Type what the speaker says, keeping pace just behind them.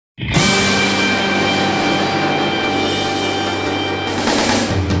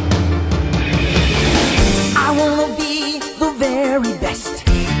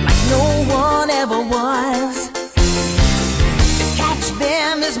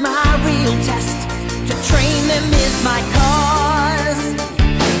my real test. To train them is my cause.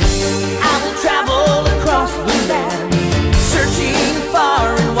 I will travel across the land, searching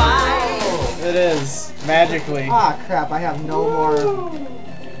far and wide. It is, magically. Ah, crap, I have no more.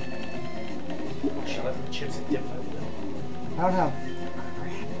 Shall I have the chips and dip them? I don't have.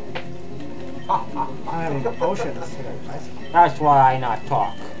 I don't have any potions. That's why I not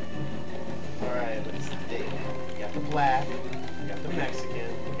talk. Alright, let's see. You got the black, you got the Mexican,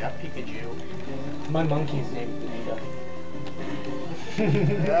 you got Pikachu. My monkey's named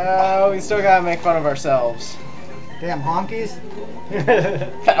Oh, we still gotta make fun of ourselves. Damn honkies.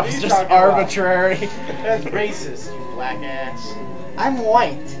 That was just arbitrary. That's racist, you black ass. I'm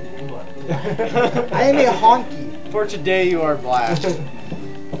white. What? I am a honky. For today, you are black.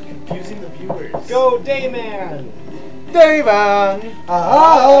 Confusing the viewers. Go Dayman! Dayman!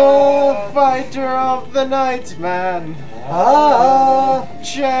 Ah, Fighter of the night, man. ah,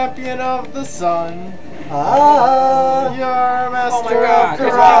 Champion of the sun. ah. You're a master God, of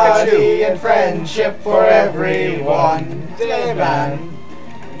it's karate Pikachu. and friendship for everyone. Dayman.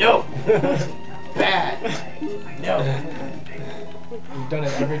 No! Bad! No! You've done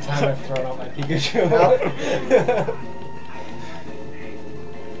it every time I've thrown out my Pikachu.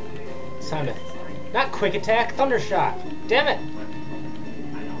 It's time to... Not quick attack, thunder shot. Damn it!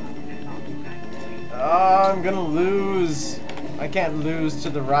 I'm gonna lose. I can't lose to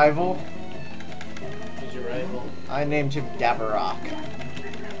the rival. Who's your rival? I named him Dabarock.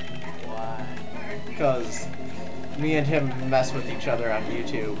 Why? Because me and him mess with each other on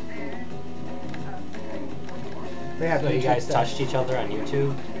YouTube. They have So you YouTube guys sex. touched each other on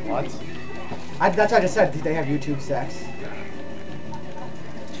YouTube? What? That's what I just said. They have YouTube sex.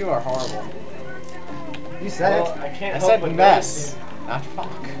 You are horrible. You said Well, it. I can't I help said but mess, noticing- not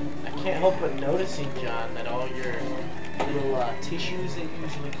fuck. I can't help but noticing, John, that all your little tissues that you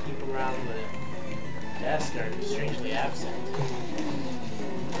usually keep around the desk are strangely absent.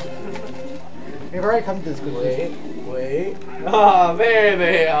 We've already come to this conclusion. Wait. Oh, there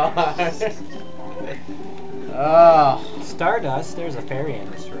they are. Oh. Stardust, there's a fairy in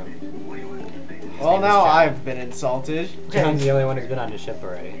this room. Well, name is now John. I've been insulted. John's the only one who's been on the ship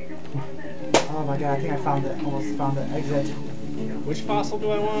already. Oh my god, I think I found it. Almost found the exit. Which fossil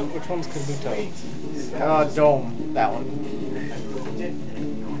do I want? Which one's Kabuto? Dome. That one.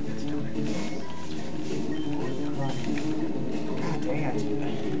 God dang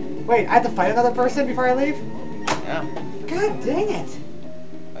it. Wait, I have to fight another person before I leave? Yeah. God dang it.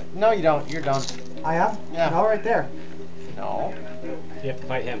 No, you don't. You're done. I am? Yeah. No, right there. No. You have to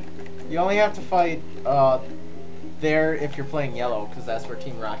fight him. You only have to fight there if you're playing yellow, because that's where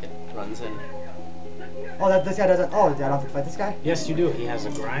Team Rocket runs in. Oh, this guy doesn't. Oh, I don't have to fight this guy? Yes, you do. He has a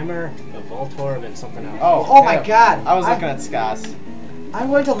Grimer, a Voltorb, and something else. Oh my god. I was looking at Scott's. I'm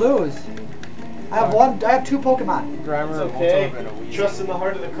going to lose. I have two Pokemon. Grimer, It's okay. Voltorb, and a Weezing. Trust in the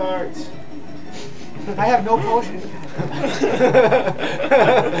heart of the cards. I have no potion. I'm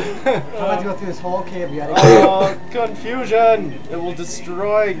going to go through this whole cave yet again. Oh, confusion! It will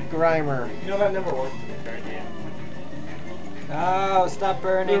destroy Grimer. You know that never worked in the card game. Oh, stop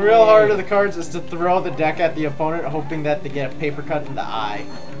burning. The real me. heart of the cards is to throw the deck at the opponent, hoping that they get a paper cut in the eye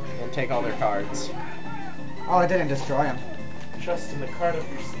and take all their cards. Oh, I didn't destroy him. Trust in the card of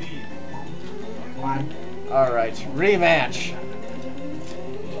your sleeve. Come on. Alright, rematch.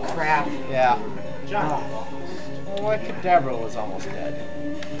 Crap. Yeah. John, Ah. you lost. Well, my Kadabra was almost dead.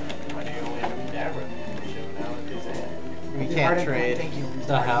 Why do you only have a Kadabra? Show now it is a- We You can't heard it? trade. Thank you.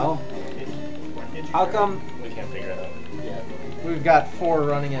 The hell? How come? We can't figure it out yet. We've got 4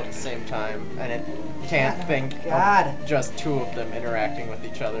 running at the same time, and it can't think God. of just 2 of them interacting with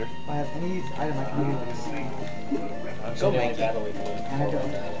each other. If I have any item I can use. Go the only make battle we've played And I before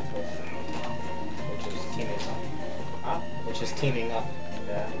don't. that, which is teaming up. Huh? Which is teaming up.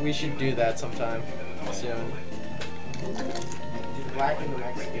 Yeah. We should do that sometime soon. The black and the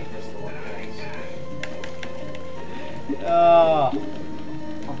Mexican crystal ones. Oh,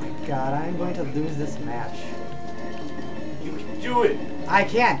 Oh my god, I'm going to lose this match. You can do it! I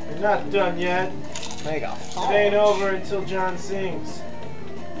can't. You're not done yet. mega. It ain't over until John sings.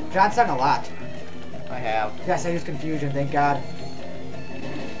 John's done a lot. I have. Yes, I used confusion, thank God.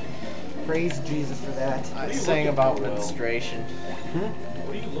 Praise Jesus for that. I are you sang looking about for, Will? menstruation.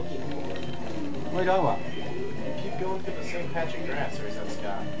 What are you looking for? What are you talking about? You keep going through the same patch of grass, or is that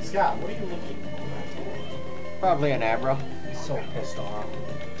Scott? Scott, what are you looking for? Probably an Abra. He's so pissed off.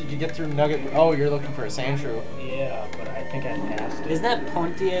 Did you get through Nugget? Oh, you're looking for a Sandshrew. Yeah, but I think I passed it. Isn't that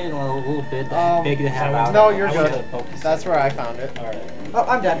pointy and a little bit Um, big to have I out? was- No, you're I went good. to the Pokestop. That's where I found it. Alright. Oh,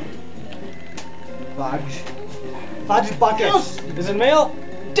 I'm dead. Fudge. Fudge bucket. Is it male?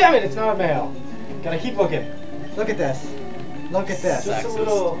 Damn it, it's not a male. Gotta keep looking. Look at this. Look at this. Just a Sexist.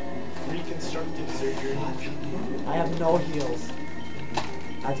 little reconstructive surgery. I have no heels.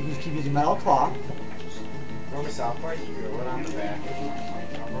 I have to keep using metal claw. From the south part, you roll it on the back.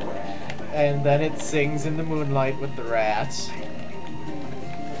 On the rack. And then it sings in the moonlight with the rats.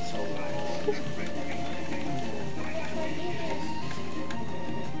 That's so loud.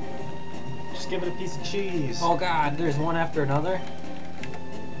 Just give it a piece of cheese. Oh god, there's one after another.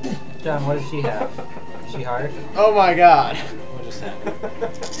 John, what does she have? Is she hard? Oh my god. What just happened?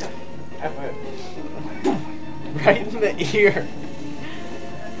 Right in the ear.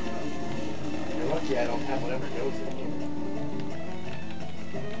 You're lucky I don't have whatever goes in here.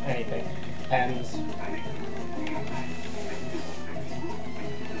 Anything. Pens.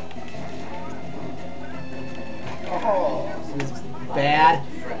 Oh, This is bad.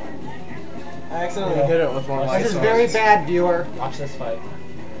 I accidentally hit it with one of my This is swords. very bad, viewer. Watch this fight.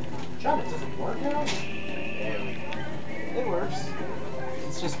 John, it doesn't work now? It works.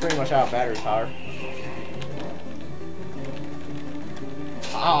 It's just pretty much how batteries power.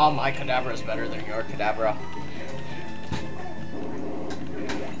 Oh, my Kadabra is better than your Kadabra.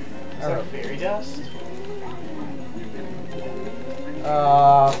 Is that fairy dust?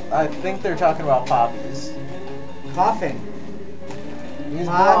 I think they're talking about poppies. Coughing. He's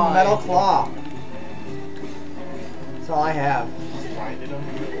Come on, blind. metal claw. That's all I have. Just blinded him.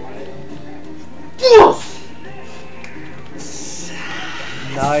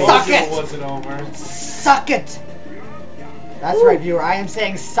 Nice. Suck it! Wasn't over. Suck it! That's right, viewer. I am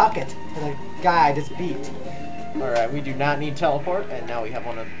saying suck it for the guy I just beat. Alright, we do not need teleport, and now we have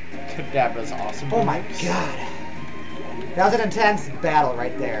one of Kadabra's awesome Oh my moves. god. That was an intense battle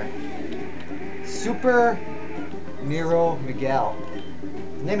right there. Super Nero Miguel.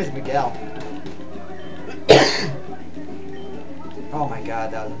 His name is Miguel. Oh my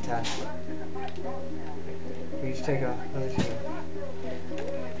god, that was intense. We each take another two.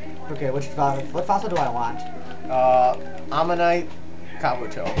 Okay, what fossil do I want? Ammonite,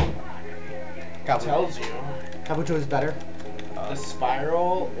 Kabuto. Tells you. Kabuto is better. The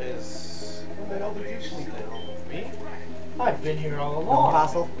spiral is. What the hell did you sleep in? Me? I've been here all No along.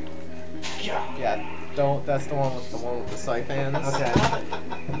 fossil? Yeah, that's the one with the scythe hands. Okay.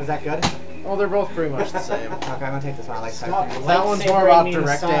 Is that good? Well, they're both pretty much the same. Okay, I'm gonna take this one. I like Stop. typing. That one's more Lightsaber about means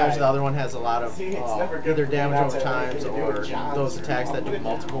direct side. damage, the other one has a lot of See, it's never good either for you damage not over to have times anything to do or with John's those or attacks that do anything.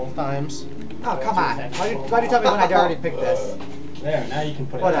 multiple times. Oh, come on. Why'd you tell me when I'd already picked this? There, now you can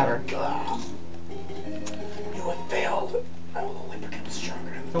put it Whatever. down. You have failed. I will only become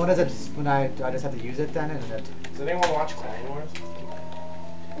stronger. So when does it, do I just have to use it then? And it, Does anyone watch Clone Wars?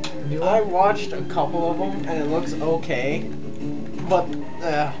 new I one? watched a couple of them and it looks okay, but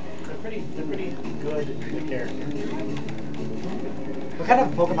They're pretty good in the character. What kind of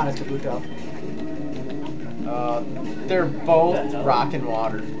Pokemon is Kabuto? they're both rock and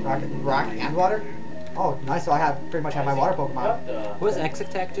water. Rock and water? Oh, nice. So I pretty much have my water Pokemon. What does X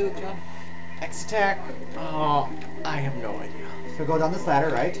attack do, John? X attack? Oh, I have no idea. So go down this ladder,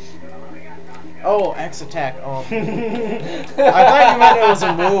 right? Oh, X attack. I thought you meant it was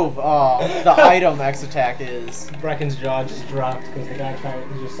a move. The item X attack is. Brecken's jaw just dropped because he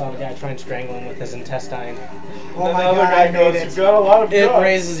just saw the guy try and strangle him with his intestine. Oh my god, I made You've it. got a lot of It guts.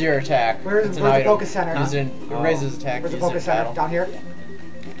 raises your attack. Where's It's an the item. focus center? Used in- It raises attack. Where's the used in focus center? battle. Down here?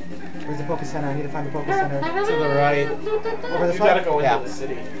 Where's the focus center? I need to find the focus center. To the right. Over this You gotta way? go into Yeah. the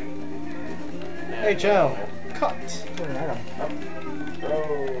city. Hey, Joe. Cut. Oh, an item.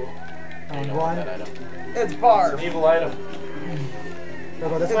 Oh. Found one. That item. It's It's Barf. an evil item. Do I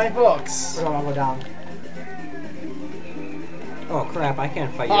go this It's way? books. Or do I want to go down? Oh crap, I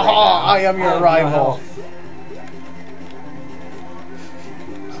can't fight you Oh, right now. I am your have no rival. health.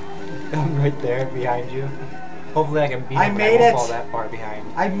 I'm right there behind you. Hopefully I can beat I him, but made won't it. fall that far behind.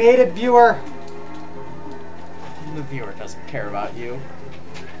 I made it, viewer! The viewer doesn't care about you.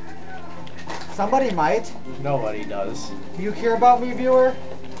 Somebody might. Nobody does. Do you care about me, viewer?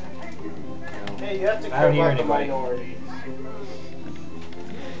 Hey, you have to I care don't hear about the anybody. minorities.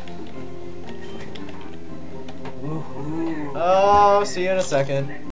 Oh, see you in a second.